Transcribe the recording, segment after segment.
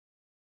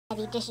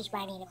This is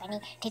Ronnie the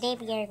Bunny. Today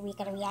we're going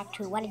to react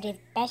to one of the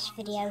best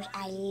videos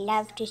I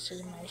love to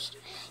see most.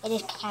 It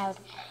is called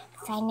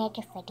Five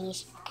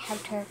Freddy's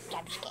Counter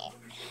Jumpscare.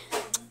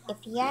 If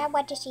you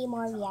want to see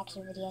more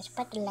reaction videos,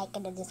 put the link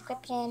in the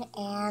description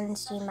and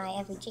see my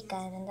every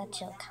chicken and that's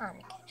so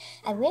comic.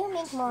 I will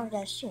make more of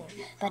those soon,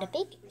 but a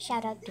big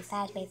shout out to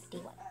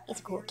Fazbear51. He's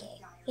a cool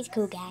kid. He's a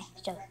cool guy,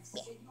 so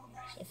yeah.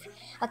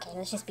 Okay,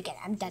 let's just begin.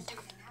 I'm done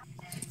talking.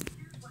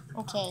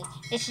 Okay,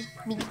 let's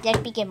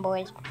begin,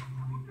 boys.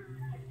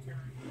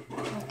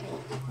 Okay,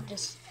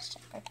 just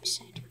step right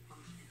beside.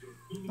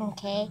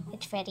 Okay,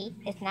 it's Freddy.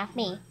 It's not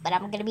me, but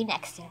I'm gonna be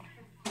next to him.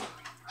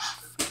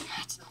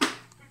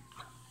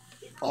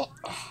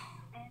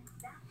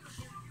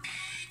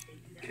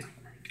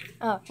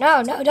 Oh,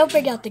 no, don't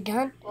bring out the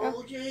gun.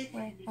 Oh,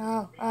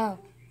 oh.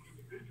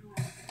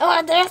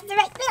 Oh, there's the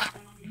right.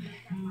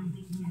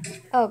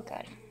 Oh,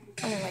 God.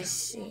 What do I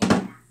see?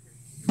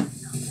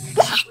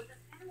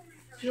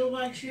 You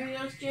like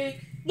Cheerios,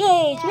 Jake?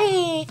 Yay, it's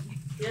me!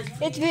 Yes,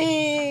 It's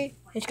me!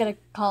 It's gonna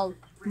call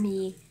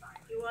me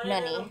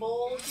Nunny.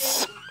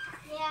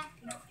 Yeah.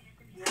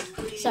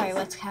 Sorry,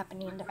 what's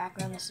happening in the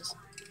background? This is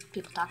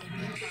people talking.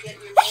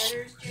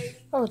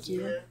 Oh,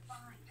 dear.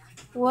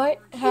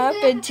 What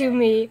happened to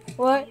me?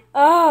 What?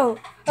 Oh!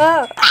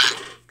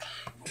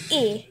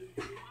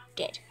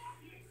 Dead.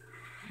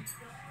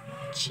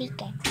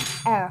 Chica.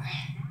 Oh.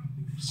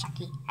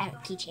 Sucky. I have a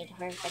keychain of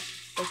her, but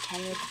they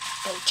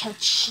tell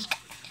Chica.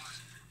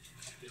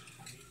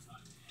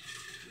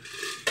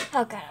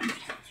 Oh, God.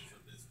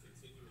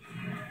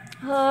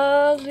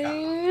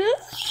 Hallelujah.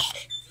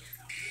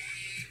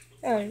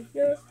 Oh,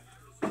 no.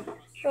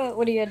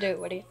 What are you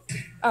gonna do?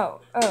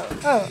 Oh,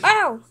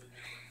 ow!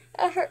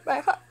 That hurt my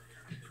heart.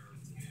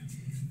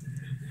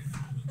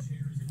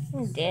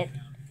 I'm dead.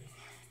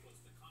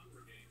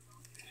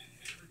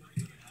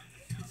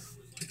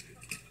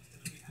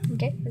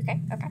 Okay.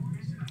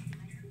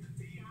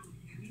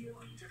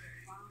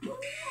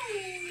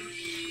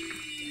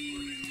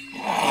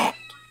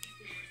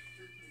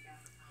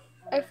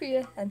 I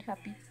feel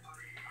unhappy.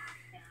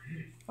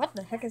 What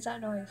the heck is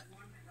that noise?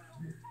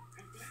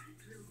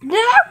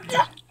 No!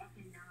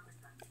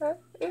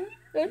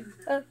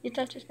 You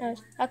touched his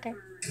nose. Okay.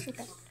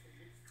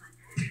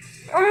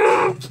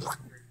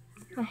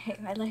 I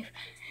hate my life.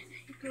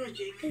 It's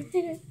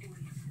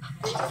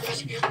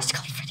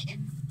called Freddy.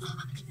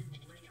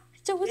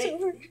 It's almost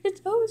over.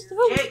 It's almost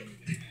over. Jake.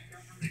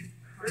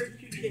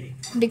 Where'd you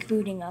take? Big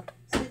booting up.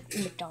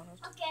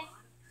 McDonald's. Okay.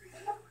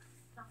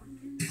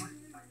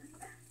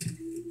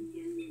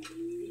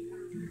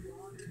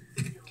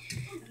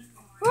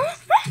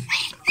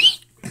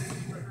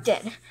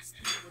 Dead.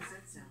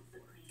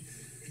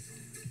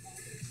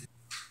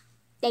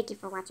 Thank you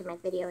for watching my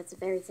video. It's a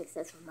very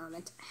successful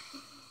moment.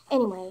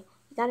 Anyway,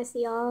 you gotta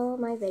see all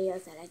my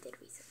videos that I did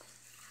recently.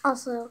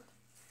 Also,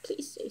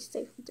 please stay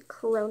safe with the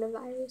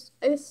coronavirus.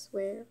 I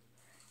swear.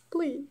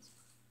 Please.